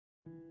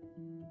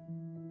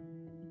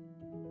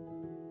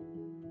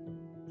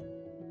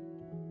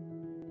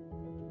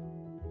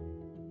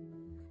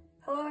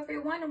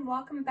everyone, and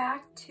welcome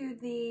back to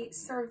the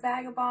Sir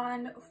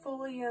Vagabond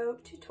Folio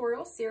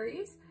tutorial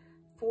series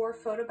for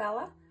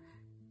Photobella.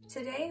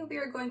 Today we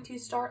are going to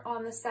start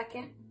on the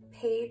second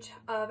page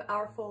of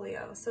our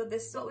folio. So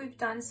this is what we've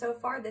done so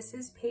far. This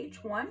is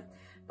page 1,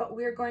 but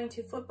we're going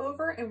to flip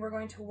over and we're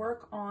going to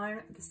work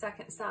on the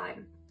second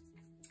side.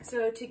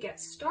 So to get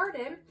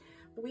started,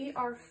 we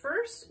are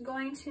first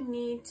going to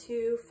need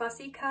to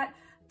fussy cut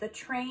the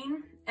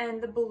train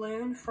and the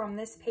balloon from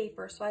this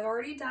paper. So I've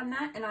already done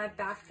that and I've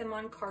backed them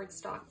on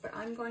cardstock, but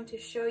I'm going to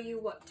show you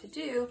what to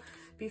do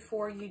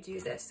before you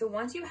do this. So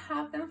once you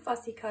have them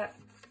fussy cut,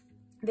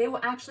 they will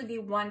actually be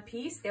one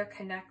piece, they're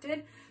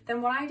connected.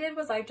 Then what I did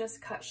was I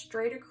just cut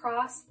straight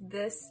across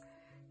this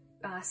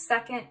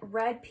second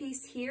red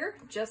piece here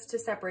just to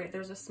separate it.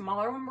 There's a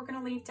smaller one we're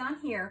gonna leave down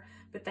here,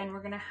 but then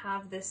we're gonna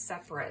have this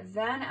separate.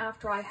 Then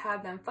after I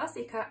have them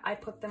fussy cut, I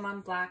put them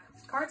on black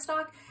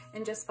cardstock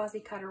and just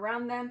fussy cut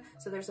around them.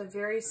 So there's a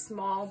very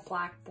small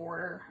black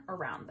border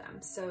around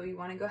them. So you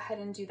wanna go ahead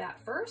and do that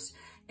first,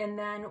 and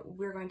then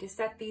we're going to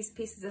set these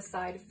pieces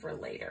aside for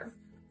later.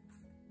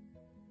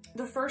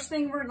 The first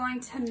thing we're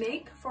going to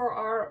make for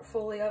our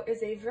folio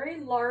is a very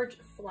large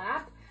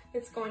flap.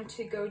 It's going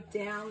to go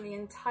down the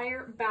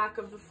entire back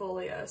of the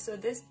folio. So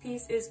this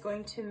piece is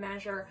going to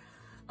measure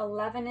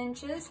 11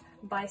 inches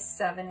by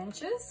 7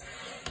 inches.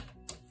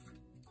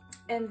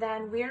 And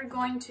then we're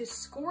going to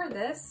score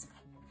this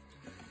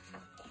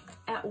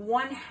at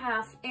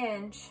 1/2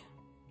 inch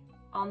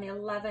on the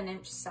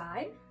 11-inch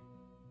side.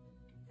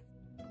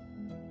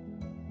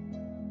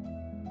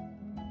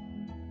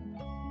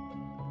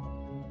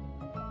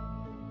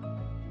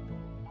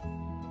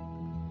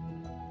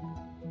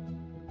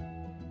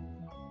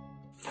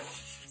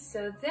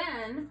 So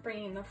then,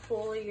 bringing the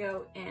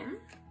folio in,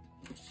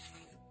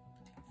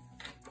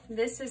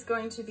 this is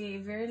going to be a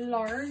very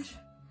large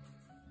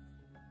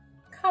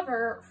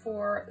cover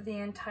for the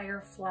entire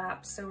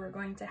flap. So we're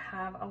going to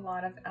have a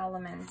lot of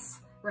elements.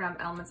 We're gonna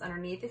have elements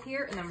underneath it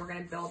here, and then we're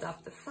gonna build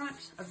up the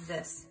front of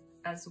this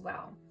as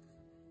well.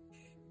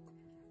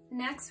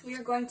 Next, we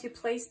are going to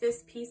place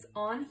this piece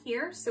on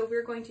here. So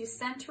we're going to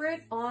center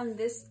it on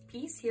this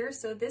piece here.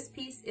 So this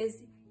piece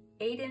is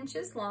 8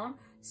 inches long.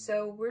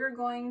 So we're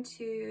going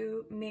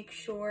to make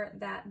sure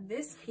that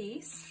this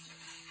piece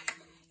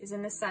is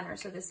in the center.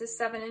 So this is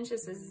 7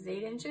 inches, this is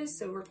 8 inches.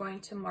 So we're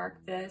going to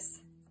mark this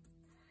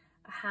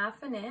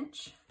 1/2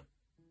 inch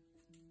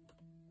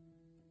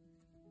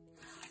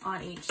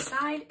on each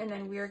side. And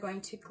then we are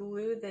going to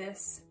glue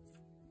this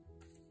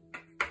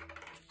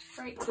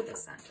right to the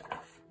center.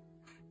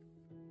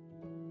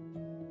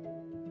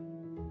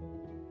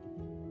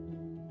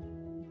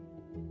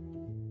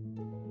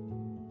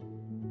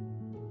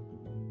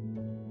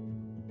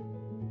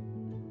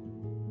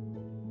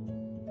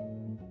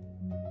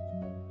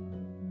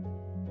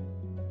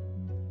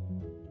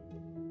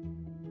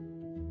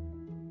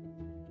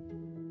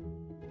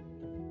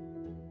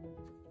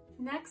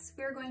 Next,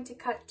 we're going to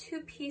cut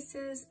 2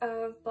 pieces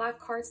of black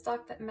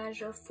cardstock that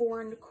measure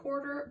 4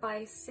 1/4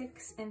 by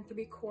 6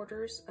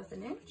 3/4 of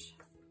an inch.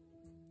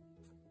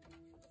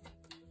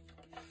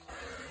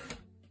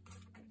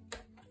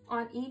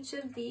 On each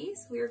of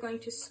these, we are going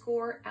to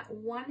score at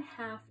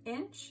 1/2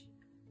 inch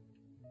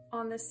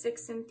on the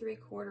 6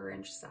 3/4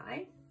 inch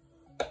side.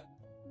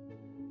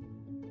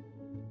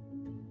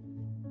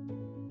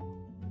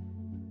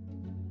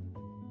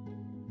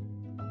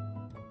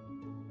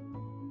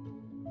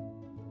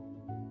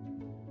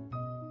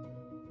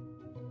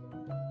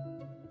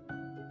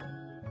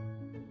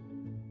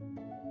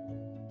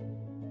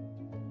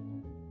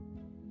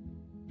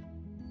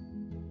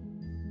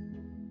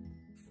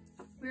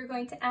 We're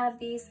going to add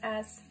these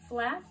as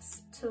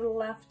flaps to the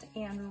left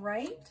and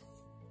right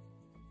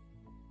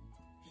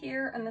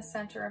here in the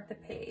center of the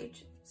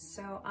page.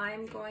 So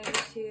I'm going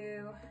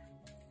to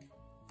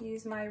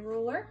use my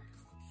ruler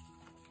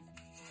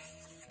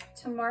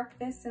to mark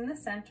this in the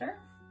center.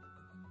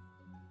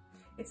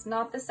 It's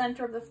not the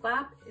center of the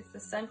flap, it's the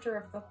center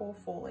of the whole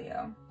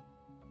folio.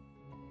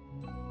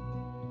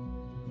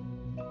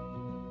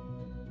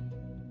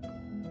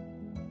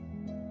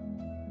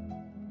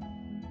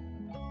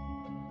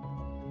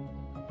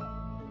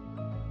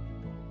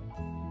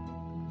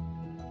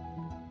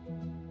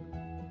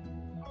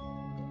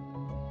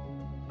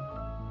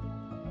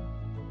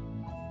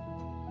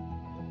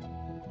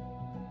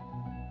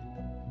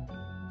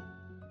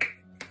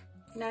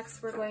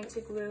 Next, we're going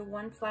to glue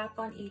 1 flap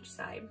on each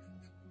side.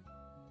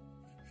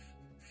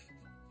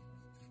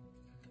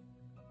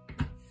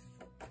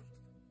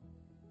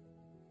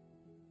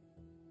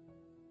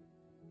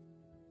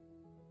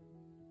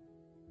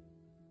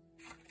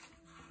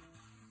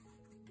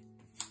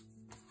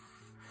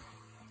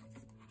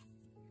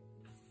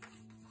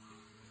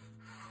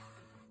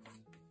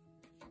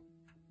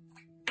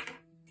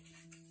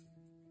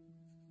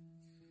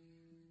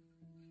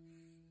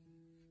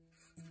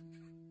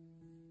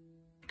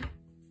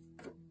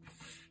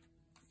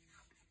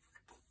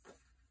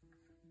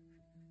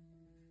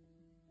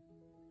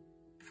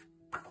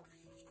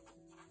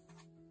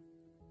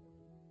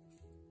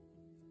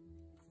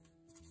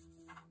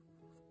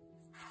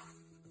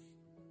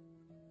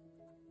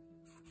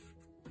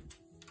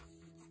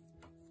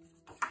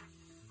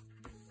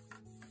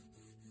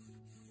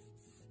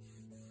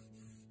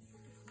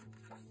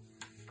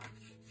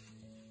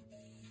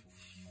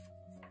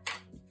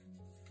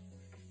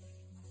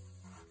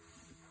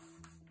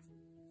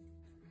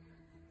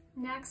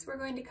 Next, we're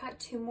going to cut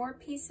 2 more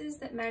pieces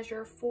that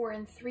measure 4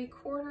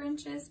 3/4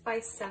 inches by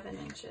 7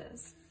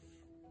 inches.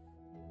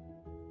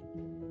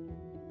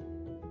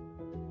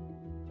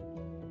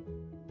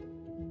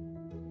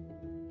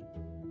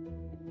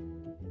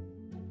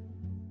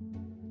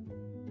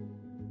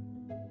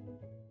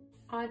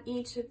 On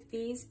each of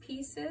these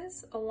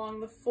pieces, along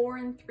the 4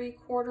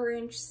 3/4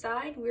 inch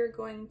side, we're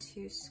going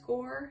to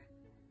score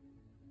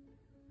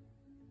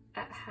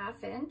at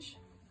 1/2 inch.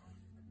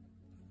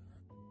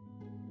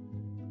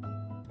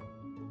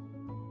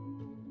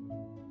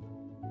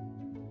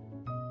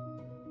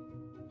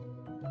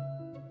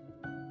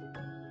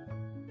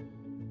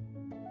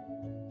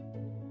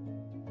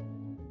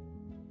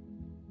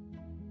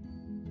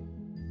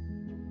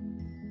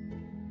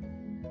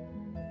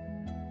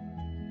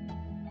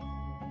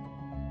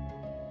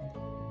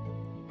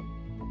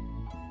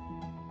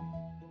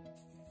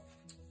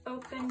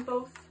 Open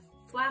both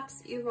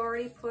flaps that you've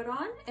already put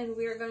on, and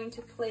we are going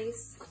to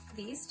place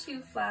these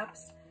 2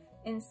 flaps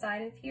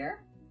inside of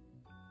here.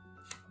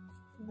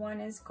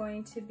 One is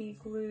going to be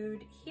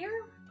glued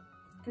here,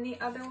 and the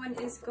other one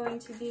is going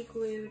to be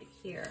glued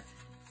here.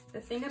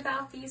 The thing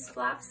about these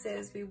flaps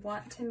is we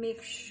want to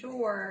make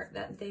sure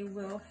that they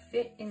will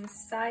fit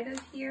inside of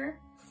here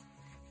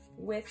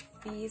with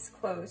these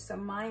closed. So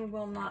mine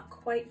will not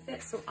quite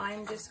fit, so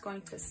I'm just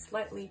going to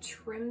slightly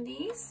trim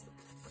these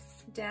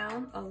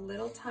down a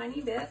little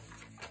tiny bit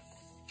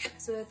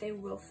so that they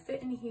will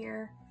fit in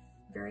here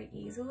very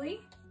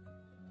easily.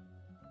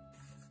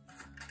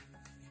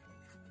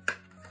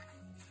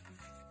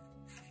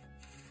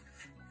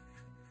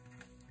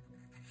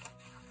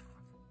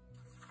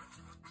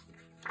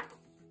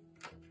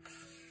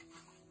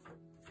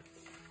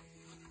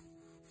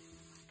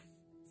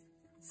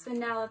 So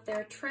now that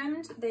they're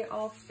trimmed, they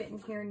all fit in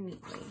here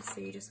neatly.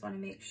 So you just want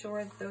to make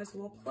sure that those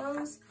will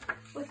close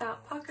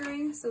without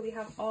puckering. So we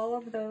have all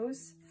of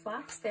those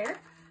flaps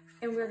there,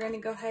 and we're going to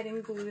go ahead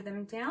and glue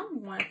them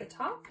down, one at the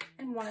top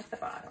and one at the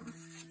bottom.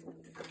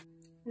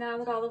 Now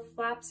that all the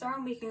flaps are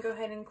on, we can go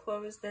ahead and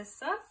close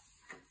this up,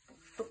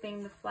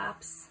 flipping the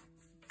flaps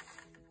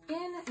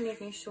in,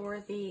 making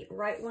sure the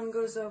right one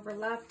goes over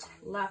left,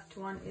 left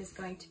one is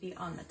going to be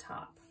on the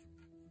top.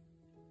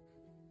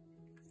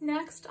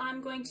 Next,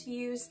 I'm going to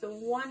use the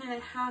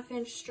 1.5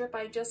 inch strip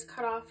I just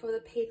cut off of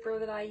the paper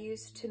that I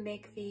used to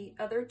make the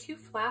other 2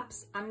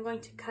 flaps. I'm going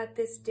to cut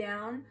this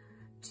down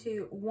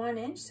to 1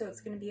 inch, so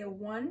it's going to be a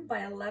 1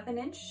 by 11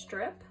 inch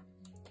strip.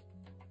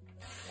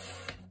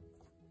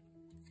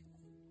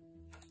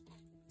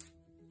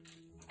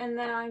 And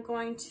then I'm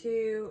going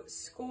to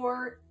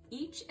score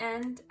each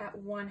end at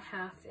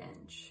 1/2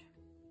 inch.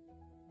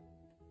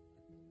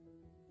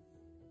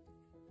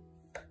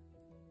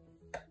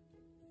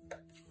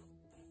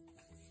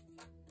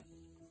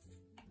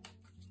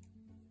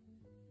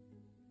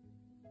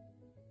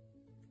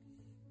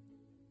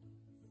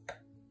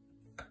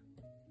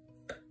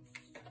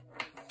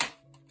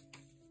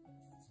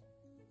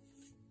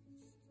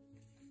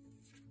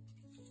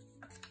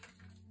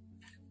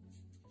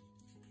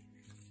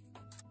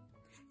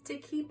 To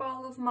keep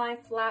all of my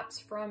flaps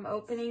from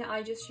opening,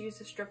 I just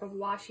use a strip of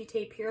washi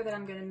tape here that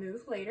I'm going to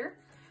move later.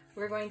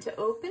 We're going to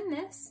open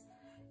this,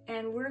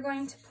 and we're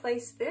going to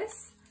place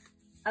this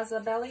as a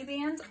belly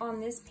band on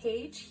this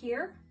page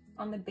here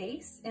on the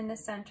base in the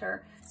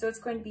center. So it's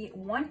going to be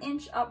 1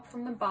 inch up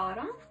from the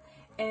bottom,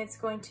 and it's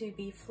going to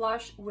be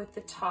flush with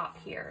the top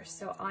here.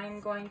 So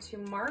I'm going to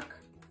mark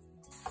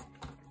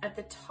at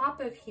the top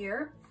of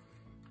here,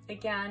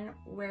 again,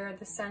 where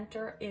the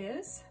center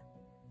is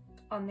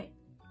on the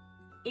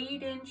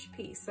 8 inch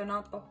piece, so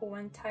not the whole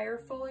entire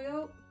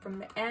folio, from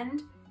the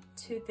end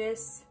to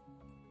this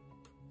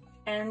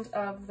end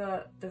of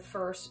the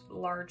first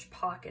large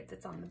pocket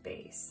that's on the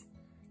base.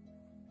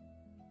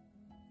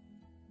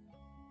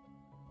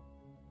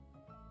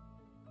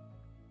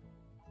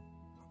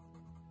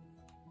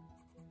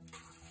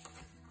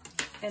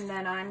 And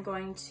then I'm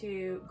going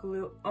to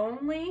glue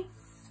only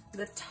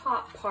the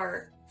top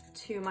part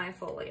to my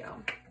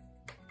folio.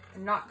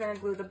 I'm not going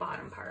to glue the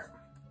bottom part.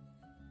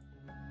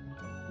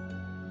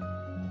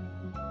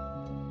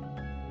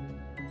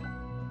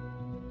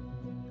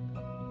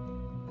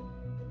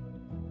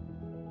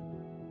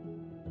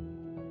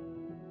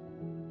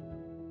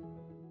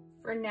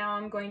 For now,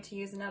 I'm going to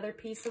use another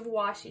piece of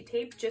washi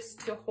tape just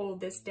to hold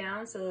this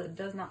down so that it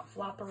does not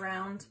flop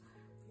around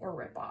or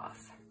rip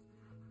off.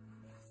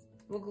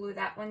 We'll glue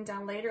that one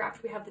down later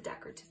after we have the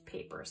decorative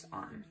papers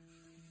on.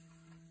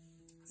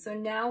 So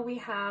now we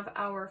have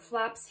our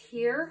flaps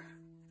here.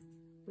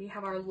 We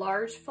have our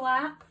large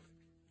flap,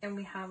 and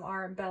we have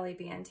our belly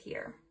band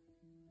here.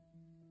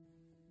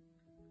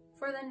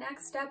 For the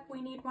next step,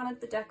 we need one of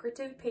the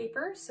decorative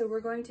papers. So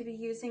we're going to be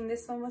using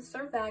this one with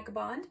Sir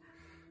Vagabond.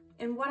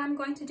 And what I'm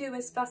going to do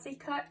is fussy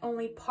cut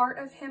only part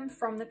of him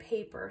from the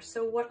paper.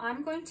 So what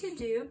I'm going to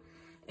do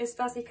is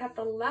fussy cut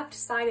the left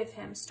side of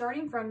him,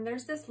 starting from,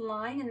 there's this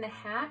line in the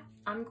hat.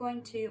 I'm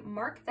going to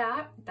mark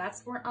that.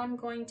 That's where I'm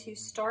going to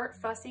start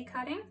fussy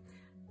cutting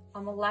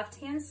on the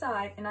left-hand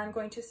side, and I'm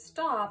going to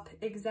stop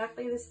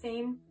exactly the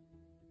same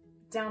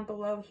down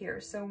below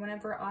here. So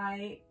whenever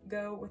I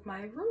go with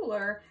my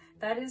ruler,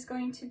 that is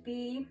going to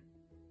be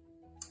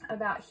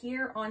about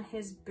here on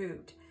his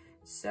boot.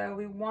 So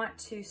we want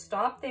to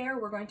stop there.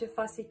 We're going to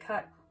fussy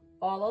cut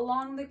all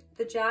along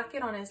the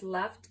jacket on his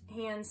left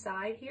hand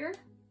side here.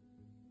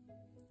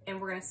 And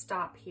we're going to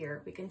stop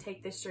here. We can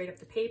take this straight up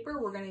the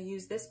paper. We're going to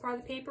use this part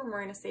of the paper, and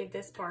we're going to save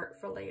this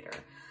part for later.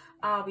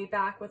 I'll be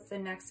back with the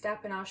next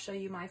step, and I'll show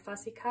you my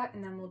fussy cut,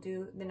 and then we'll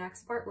do the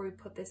next part where we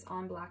put this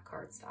on black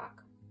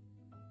cardstock.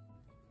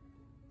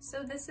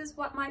 So this is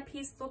what my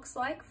piece looks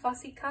like,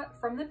 fussy cut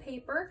from the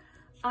paper.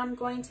 I'm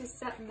going to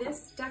set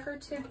this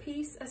decorative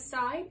piece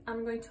aside.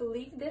 I'm going to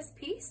leave this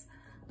piece.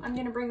 I'm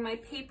going to bring my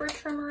paper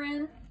trimmer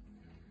in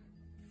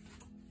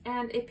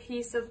and a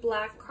piece of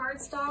black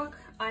cardstock.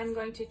 I'm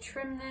going to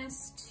trim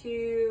this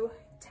to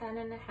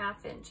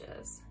 10.5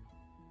 inches.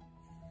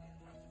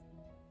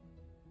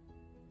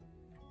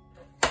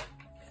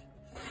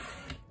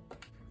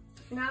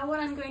 Now what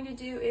I'm going to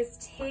do is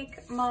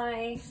take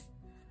my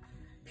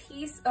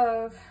piece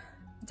of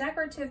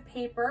decorative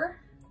paper,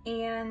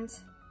 and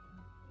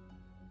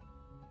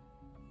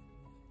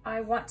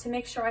I want to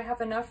make sure I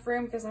have enough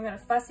room because I'm going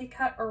to fussy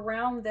cut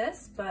around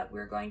this, but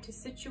we're going to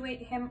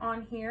situate him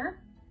on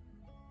here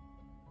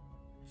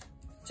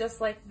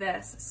just like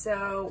this.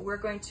 So we're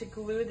going to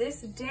glue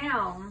this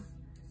down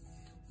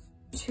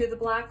to the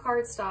black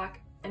cardstock,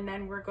 and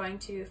then we're going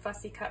to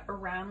fussy cut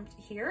around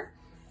here.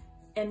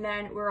 And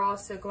then we're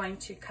also going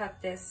to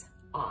cut this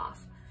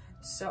off.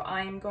 So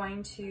I'm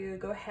going to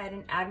go ahead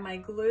and add my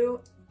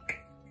glue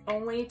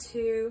only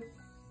to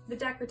the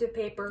decorative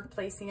paper,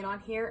 placing it on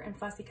here and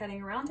fussy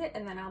cutting around it,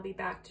 and then I'll be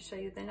back to show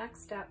you the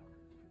next step.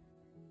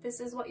 This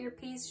is what your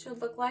piece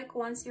should look like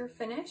once you're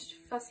finished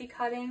fussy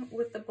cutting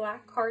with the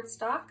black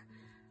cardstock.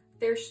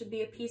 There should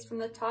be a piece from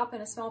the top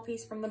and a small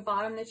piece from the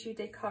bottom that you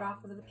did cut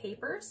off of the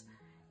papers.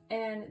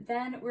 And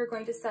then we're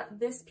going to set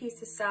this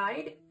piece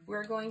aside.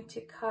 We're going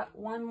to cut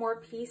one more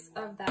piece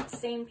of that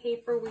same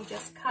paper we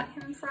just cut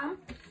him from.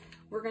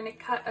 We're going to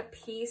cut a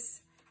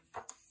piece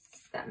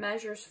that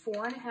measures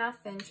 4.5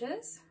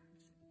 inches.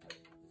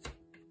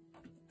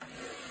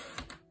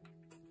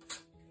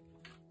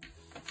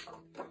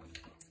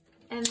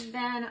 And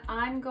then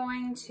I'm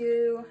going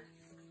to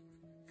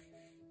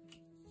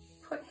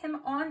put him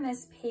on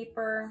this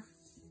paper,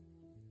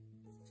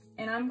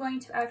 and I'm going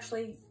to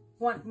actually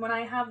when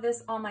I have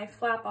this on my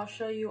flap, I'll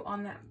show you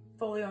on that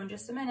folio in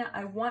just a minute,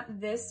 I want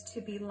this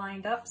to be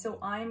lined up. So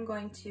I'm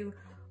going to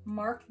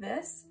mark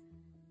this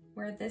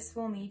where this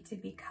will need to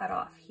be cut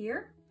off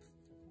here,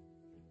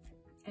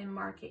 and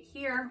mark it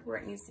here where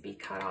it needs to be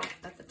cut off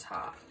at the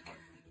top.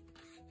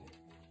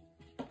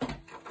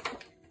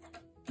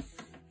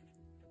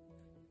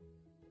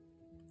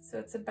 So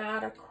it's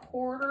about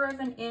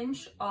 1/4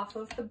 inch off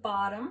of the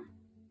bottom.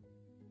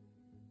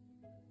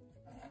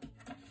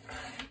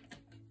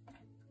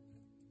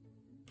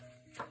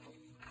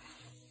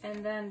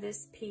 And then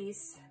this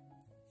piece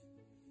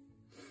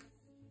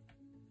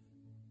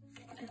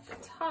at the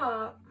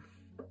top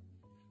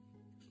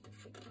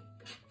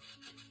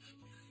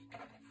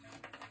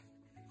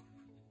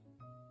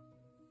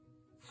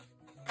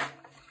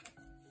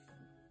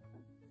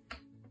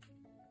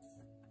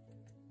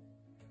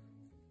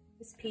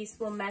this piece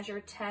will measure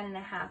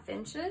 10.5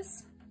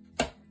 inches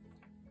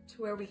to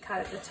where we cut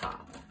at the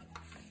top.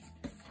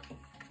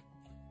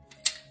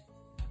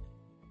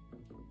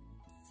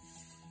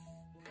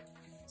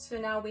 So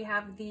now we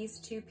have these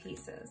two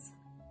pieces.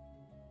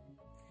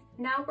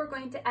 Now we're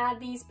going to add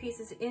these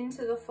pieces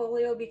into the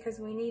folio because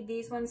we need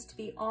these ones to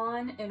be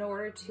on in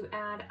order to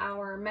add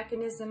our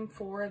mechanism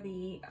for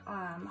the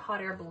hot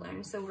air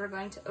balloon. So we're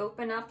going to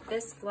open up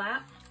this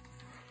flap,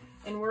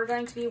 and we're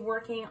going to be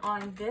working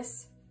on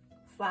this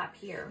flap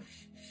here.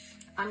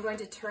 I'm going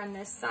to turn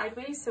this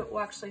sideways so it will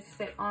actually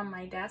fit on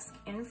my desk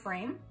in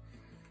frame.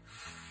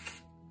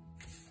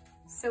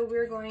 So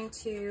we're going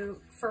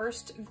to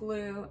first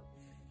glue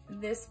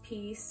this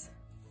piece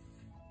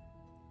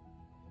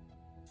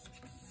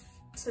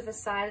to the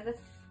side of the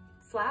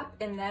flap,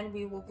 and then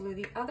we will glue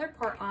the other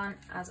part on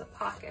as a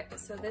pocket.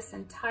 So this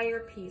entire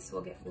piece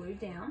will get glued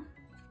down.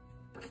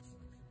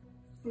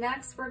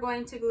 Next, we're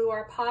going to glue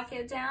our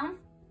pocket down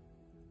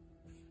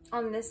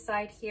on this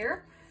side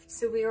here.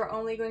 So we are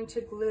only going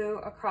to glue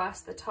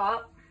across the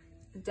top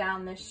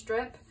down this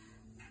strip,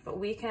 but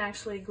we can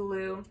actually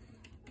glue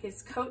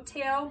his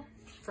coattail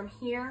from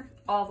here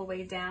all the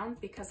way down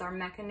because our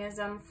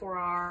mechanism for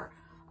our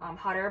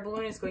hot air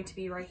balloon is going to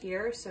be right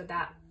here, so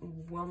that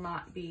will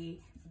not be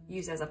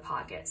used as a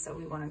pocket. So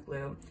we want to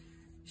glue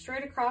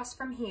straight across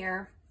from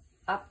here,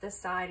 up the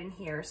side and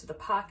here, so the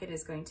pocket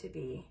is going to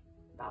be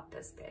about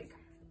this big.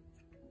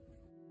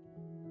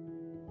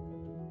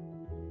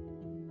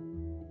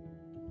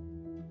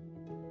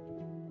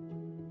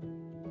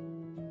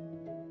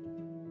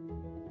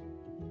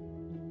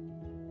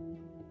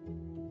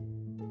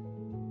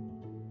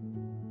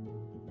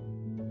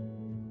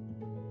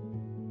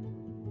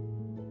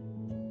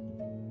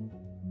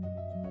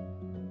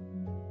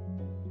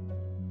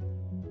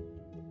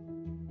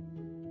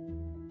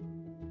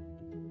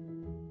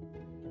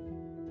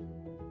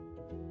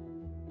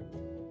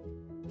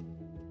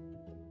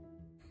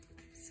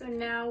 So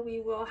now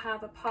we will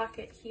have a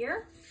pocket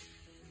here.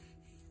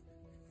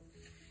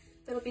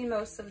 That'll be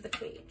most of the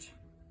page.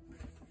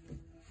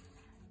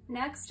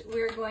 Next,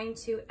 we're going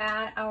to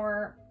add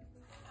our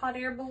hot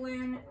air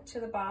balloon to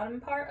the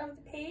bottom part of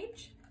the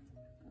page.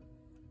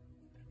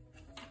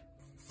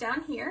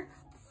 Down here,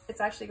 it's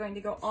actually going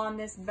to go on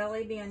this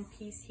belly band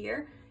piece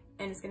here,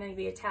 and it's going to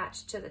be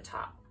attached to the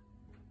top.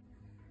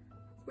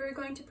 We're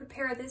going to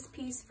prepare this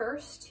piece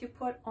first to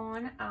put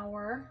on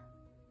our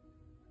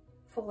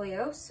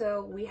folio.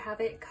 So we have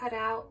it cut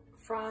out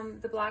from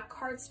the black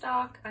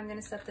cardstock. I'm going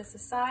to set this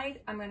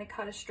aside. I'm going to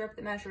cut a strip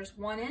that measures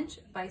 1 inch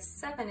by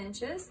 7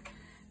 inches.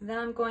 Then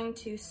I'm going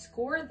to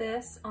score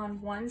this on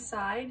one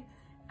side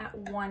at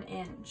 1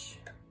 inch.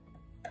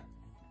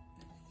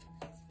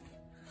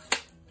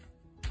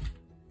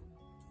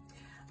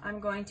 I'm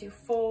going to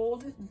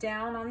fold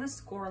down on the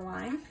score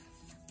line,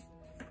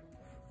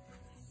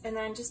 and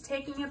then just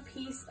taking a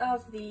piece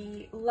of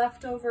the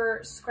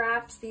leftover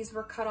scraps, these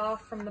were cut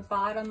off from the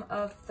bottom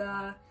of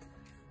the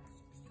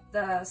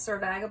Sir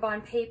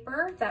Vagabond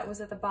paper that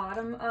was at the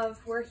bottom of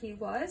where he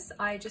was.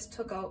 I just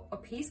took a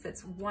piece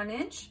that's 1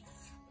 inch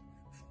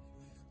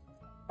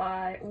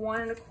by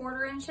 1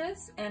 1/4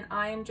 inches, and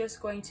I am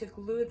just going to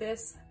glue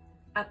this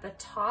at the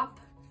top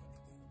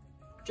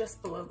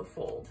just below the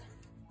fold.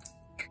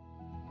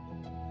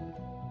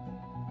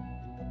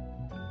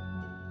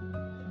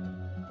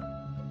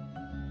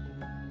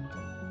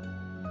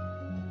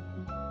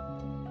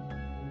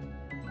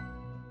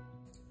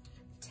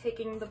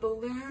 Taking the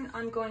balloon,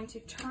 I'm going to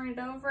turn it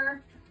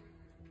over,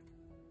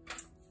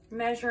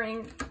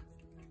 measuring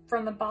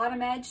from the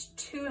bottom edge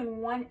 2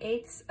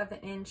 1/8 of an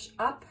inch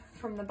up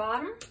from the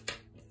bottom.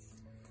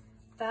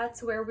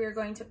 That's where we're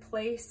going to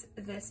place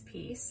this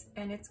piece,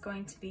 and it's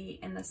going to be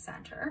in the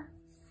center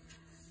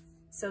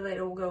so that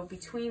it will go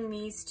between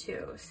these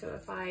two. So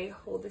if I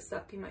hold this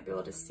up, you might be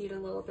able to see it a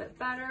little bit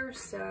better.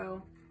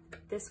 So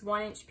this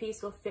 1 inch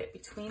piece will fit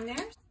between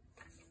there.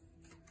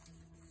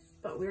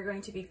 But we're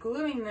going to be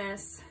gluing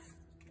this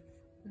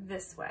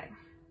way,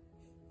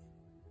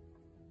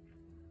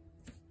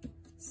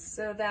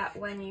 so that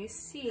when you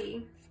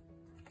see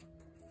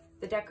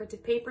the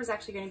decorative paper is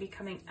actually going to be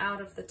coming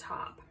out of the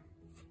top.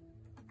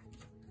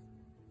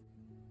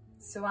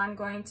 So I'm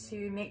going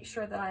to make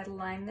sure that I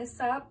line this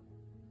up.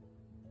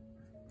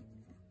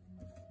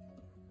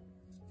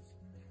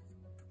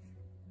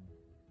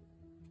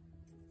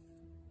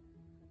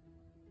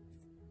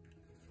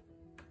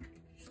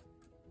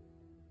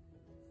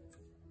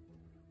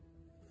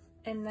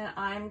 And then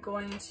I'm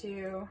going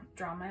to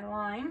draw my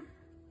line.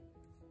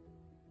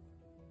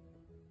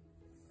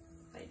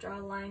 If I draw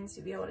lines,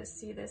 you'll be able to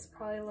see this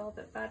probably a little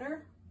bit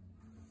better.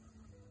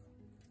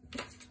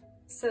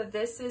 So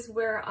this is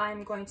where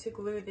I'm going to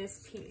glue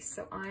this piece.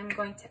 So I'm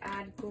going to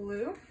add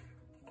glue.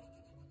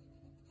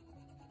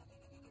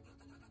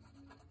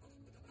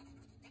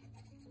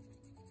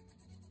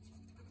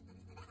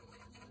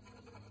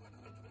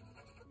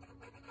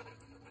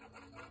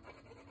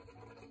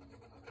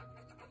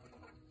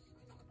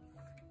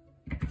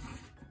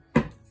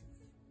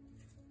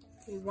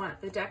 We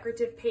want the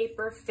decorative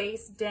paper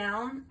face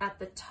down at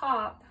the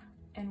top,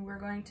 and we're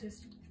going to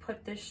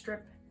put this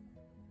strip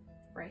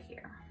right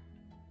here.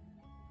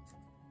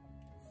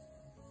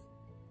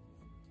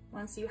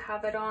 Once you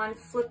have it on,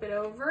 flip it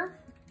over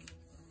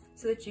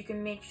so that you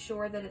can make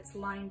sure that it's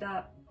lined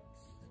up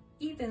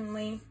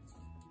evenly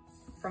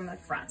from the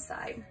front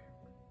side.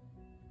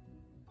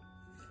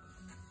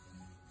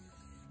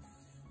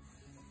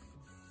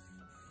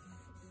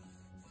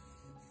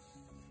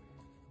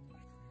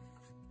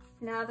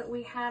 Now that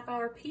we have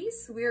our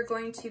piece, we are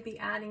going to be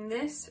adding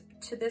this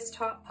to this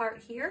top part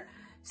here.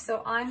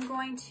 So I'm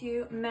going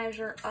to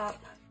measure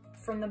up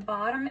from the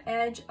bottom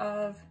edge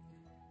of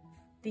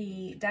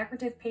the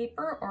decorative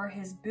paper or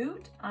his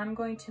boot. I'm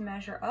going to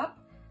measure up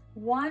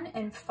 1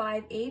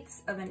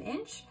 5/8 of an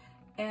inch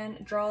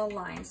and draw a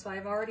line. So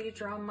I've already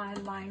drawn my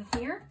line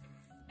here,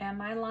 and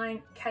my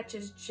line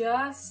catches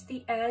just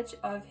the edge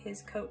of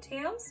his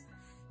coattails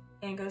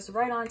and goes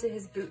right onto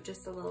his boot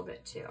just a little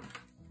bit too.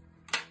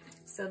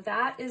 So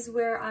that is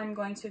where I'm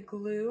going to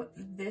glue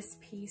this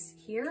piece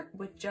here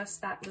with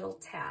just that little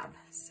tab.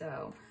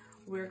 So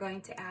we're going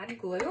to add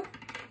glue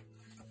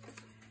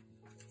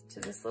to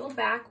this little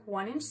back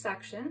 1 inch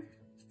section.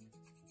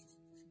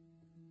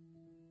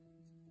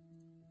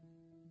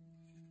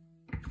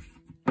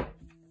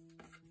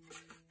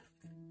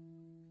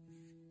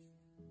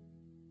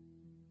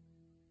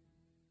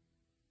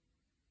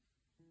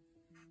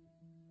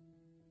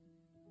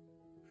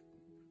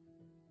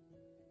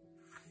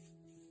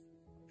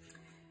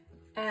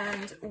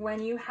 And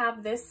when you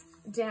have this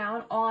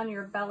down on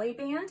your belly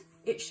band,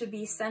 it should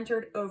be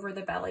centered over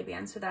the belly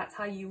band. So that's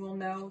how you will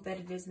know that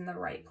it is in the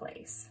right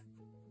place.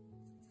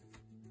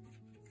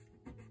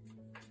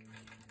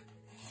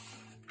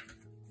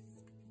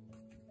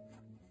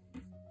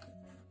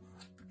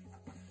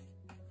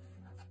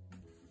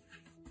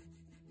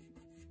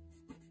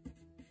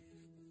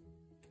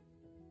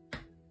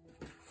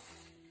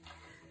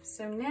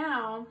 So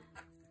now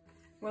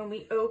when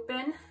we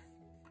open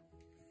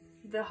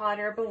the hot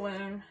air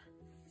balloon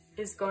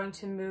is going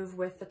to move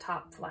with the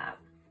top flap.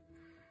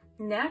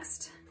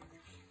 Next,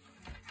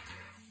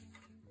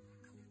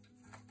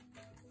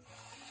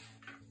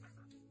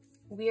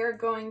 we are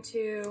going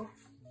to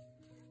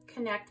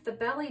connect the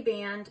belly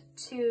band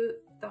to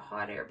the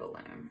hot air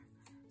balloon.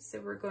 So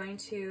we're going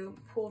to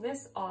pull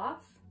this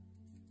off,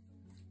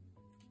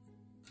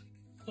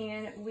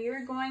 and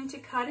we're going to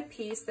cut a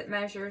piece that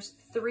measures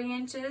 3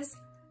 inches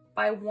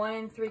by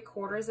 1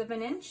 3/4 of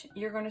an inch.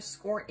 You're going to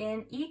score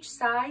in each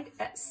side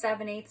at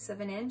 7/8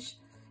 of an inch,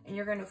 and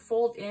you're going to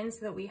fold in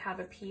so that we have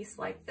a piece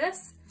like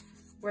this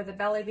where the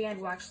belly band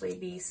will actually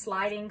be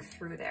sliding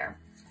through there.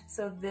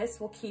 So this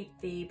will keep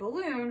the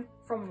balloon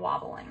from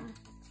wobbling.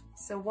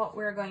 So what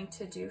we're going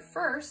to do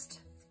first,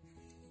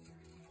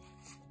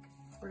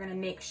 we're going to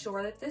make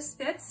sure that this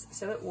fits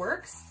so it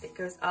works. It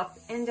goes up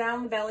and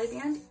down the belly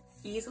band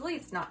easily.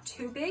 It's not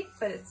too big,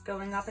 but it's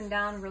going up and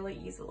down really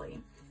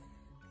easily.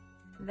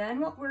 Then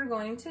what we're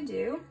going to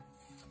do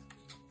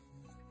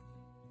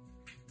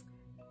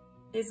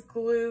is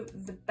glue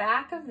the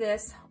back of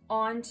this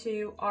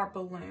onto our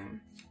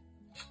balloon.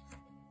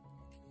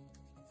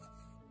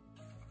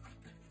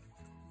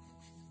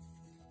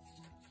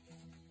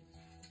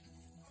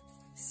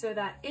 So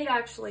that it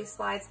actually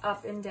slides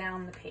up and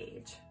down the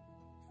page,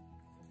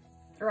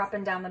 or up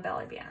and down the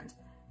belly band.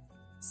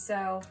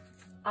 So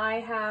I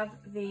have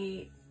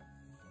the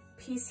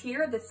piece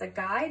here that's a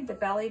guide. The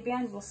belly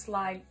band will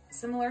slide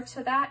similar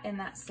to that in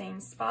that same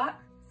spot.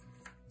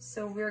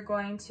 So we're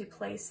going to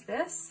place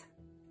this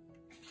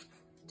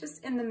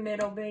just in the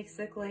middle,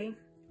 basically,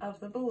 of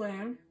the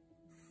balloon.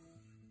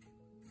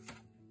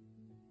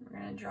 We're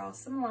going to draw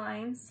some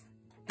lines,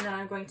 and then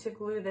I'm going to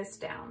glue this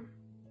down.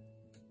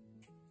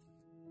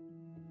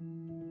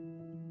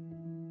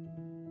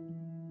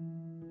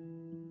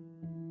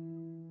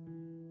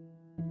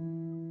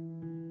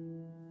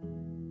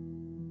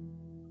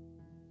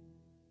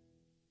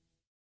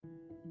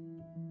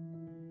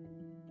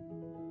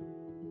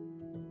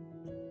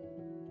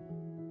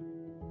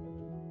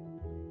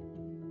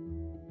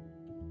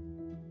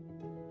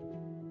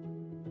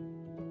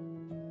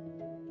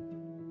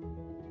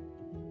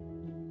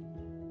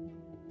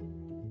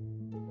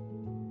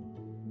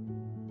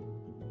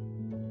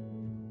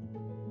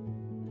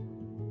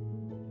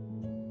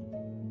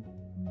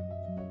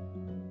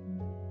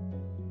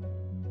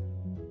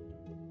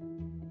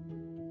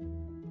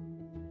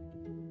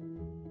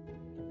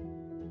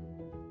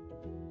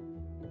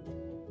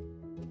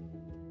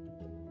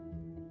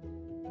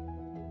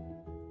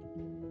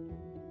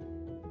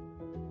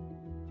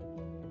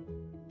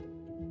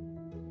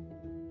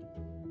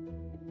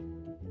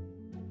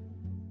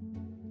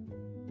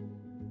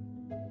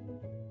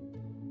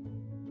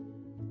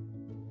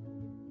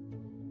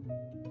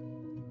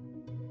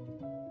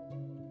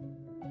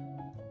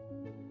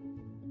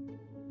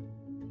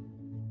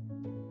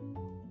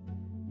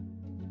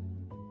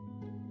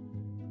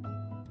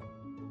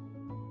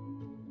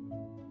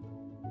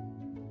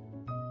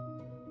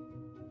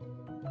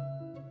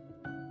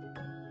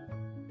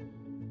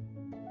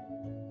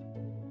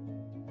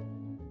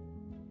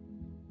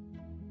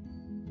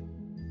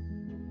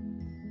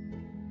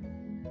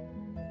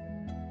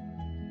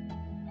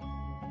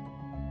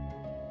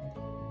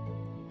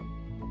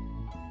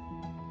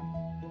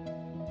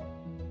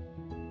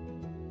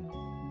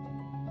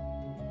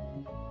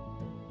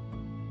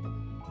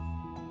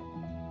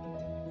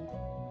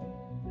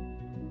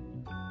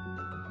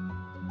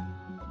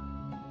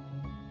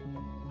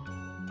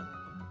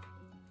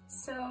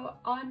 So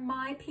on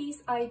my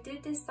piece, I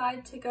did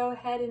decide to go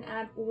ahead and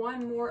add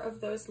one more of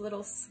those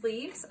little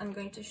sleeves. I'm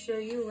going to show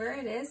you where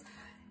it is.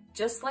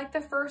 Just like the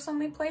first one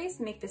we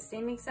placed, make the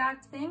same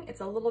exact thing.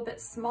 It's a little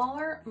bit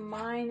smaller.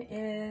 Mine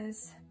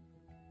is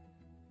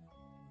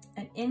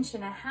 1.5 inches,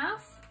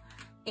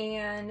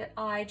 and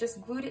I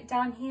just glued it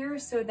down here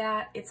so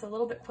that it's a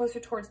little bit closer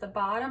towards the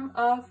bottom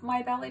of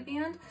my belly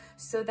band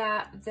so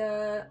that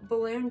the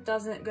balloon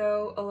doesn't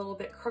go a little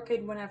bit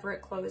crooked whenever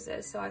it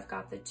closes. So I've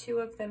got the 2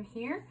 of them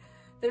here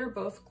that are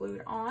both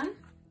glued on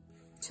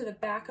to the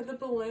back of the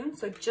balloon.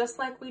 So just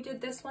like we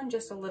did this one,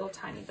 just a little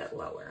tiny bit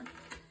lower.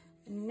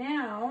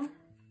 Now,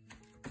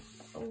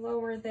 I'll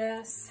lower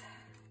this.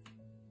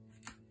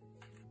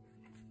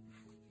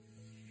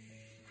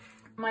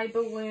 My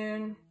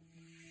balloon,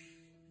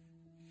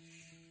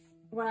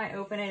 when I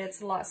open it,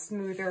 it's a lot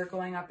smoother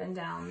going up and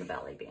down the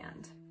belly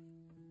band.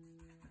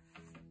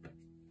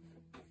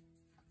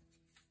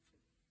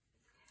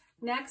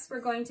 Next, we're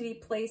going to be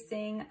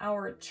placing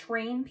our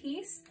train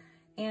piece,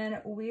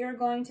 and we are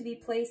going to be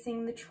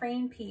placing the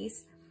train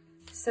piece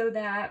so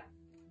that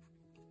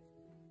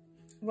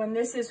when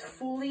this is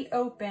fully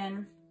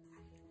open,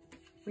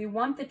 we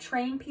want the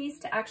train piece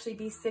to actually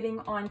be sitting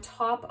on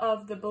top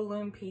of the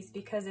balloon piece,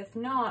 because if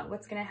not,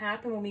 what's going to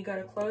happen when we go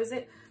to close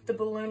it, the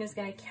balloon is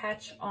going to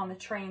catch on the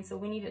train. So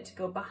we need it to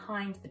go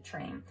behind the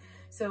train.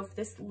 So if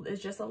this is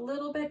just a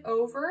little bit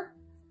over,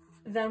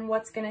 then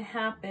what's going to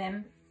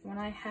happen when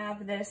I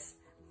have this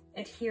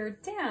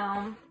adhered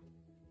down,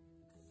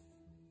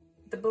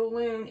 the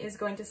balloon is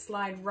going to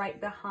slide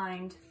right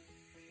behind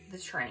the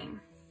train.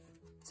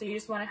 So you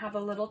just want to have a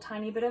little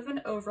tiny bit of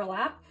an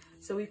overlap.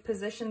 So we've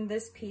positioned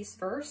this piece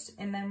first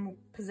and then we'll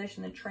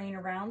position the train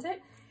around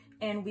it.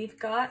 And we've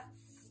got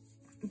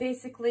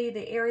basically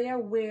the area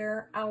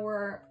where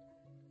our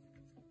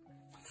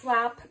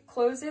flap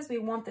closes. We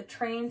want the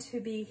train to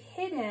be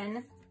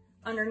hidden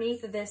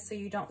underneath of this so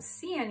you don't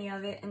see any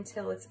of it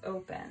until it's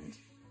opened.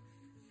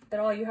 But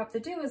all you have to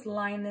do is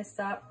line this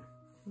up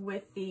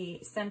with the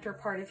center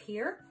part of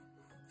here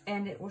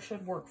and it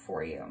should work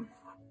for you.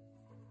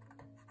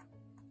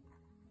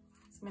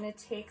 So I'm going to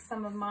take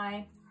some of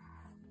my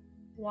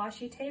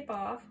washi tape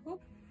off.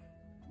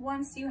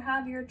 Once you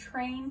have your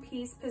train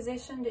piece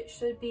positioned, it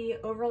should be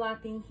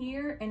overlapping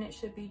here and it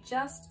should be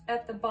just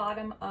at the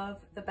bottom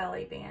of the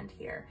belly band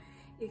here.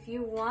 If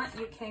you want,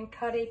 you can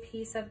cut a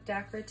piece of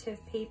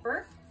decorative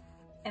paper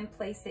and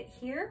place it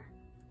here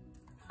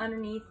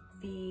underneath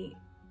the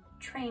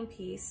train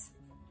piece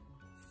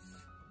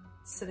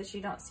so that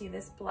you don't see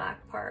this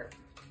black part.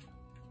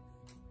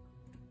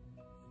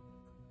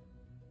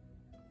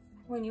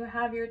 When you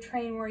have your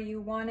train where you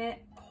want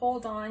it,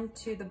 hold on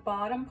to the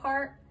bottom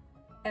part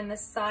and the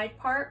side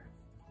part,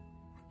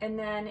 and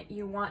then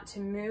you want to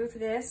move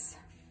this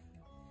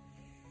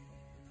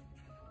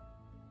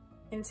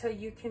until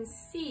you can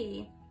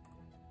see,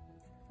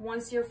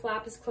 once your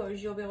flap is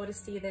closed, you'll be able to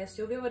see this.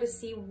 You'll be able to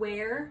see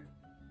where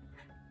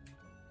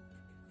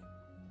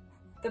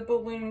the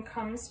balloon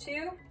comes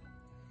to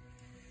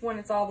when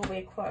it's all the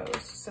way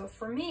closed. So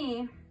for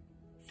me,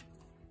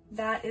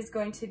 that is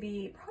going to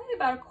be probably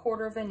about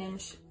 1/4 of an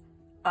inch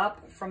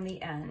up from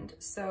the end.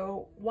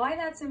 So why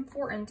that's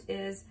important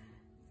is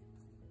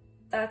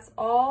that's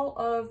all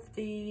of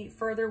the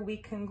further we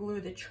can glue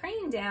the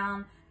train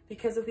down,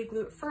 because if we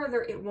glue it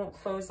further, it won't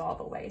close all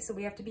the way. So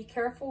we have to be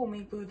careful when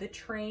we glue the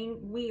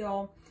train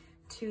wheel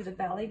to the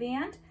belly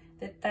band,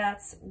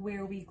 that's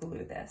where we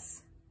glue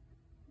this.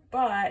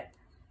 But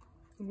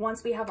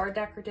once we have our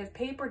decorative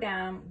paper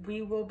down,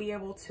 we will be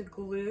able to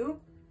glue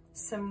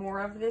some more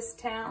of this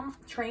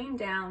train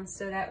down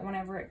so that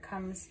whenever it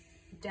comes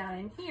down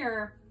in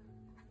here,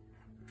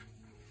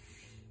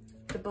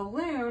 the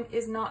balloon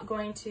is not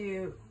going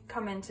to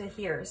come into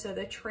here. So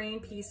the train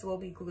piece will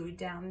be glued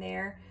down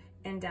there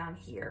and down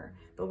here,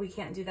 but we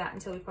can't do that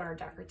until we put our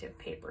decorative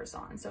papers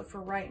on. So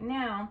for right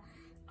now,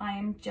 I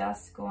am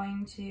just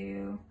going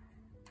to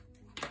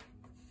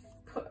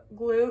put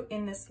glue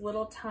in this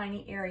little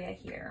tiny area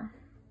here.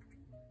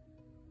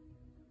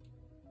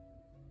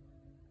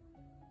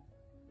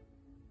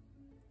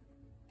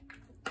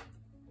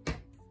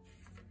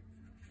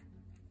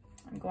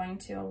 I'm going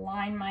to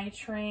align my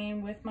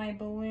train with my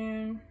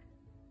balloon.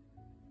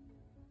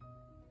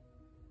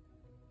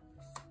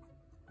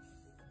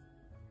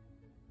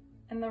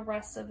 And the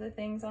rest of the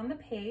things on the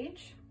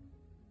page.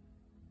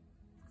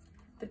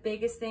 The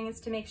biggest thing is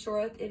to make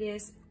sure that it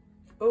is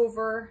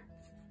over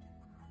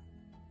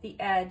the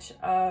edge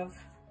of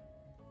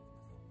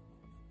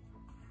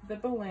the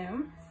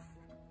balloon.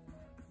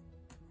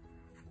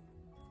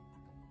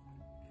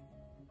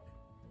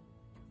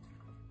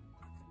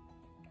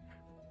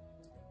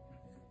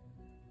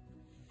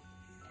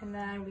 And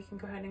then we can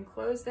go ahead and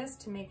close this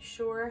to make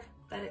sure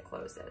that it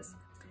closes.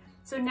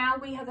 So now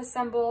we have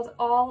assembled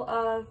all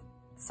of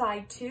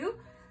side 2.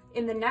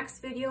 In the next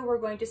video, we're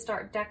going to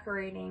start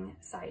decorating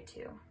side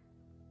 2.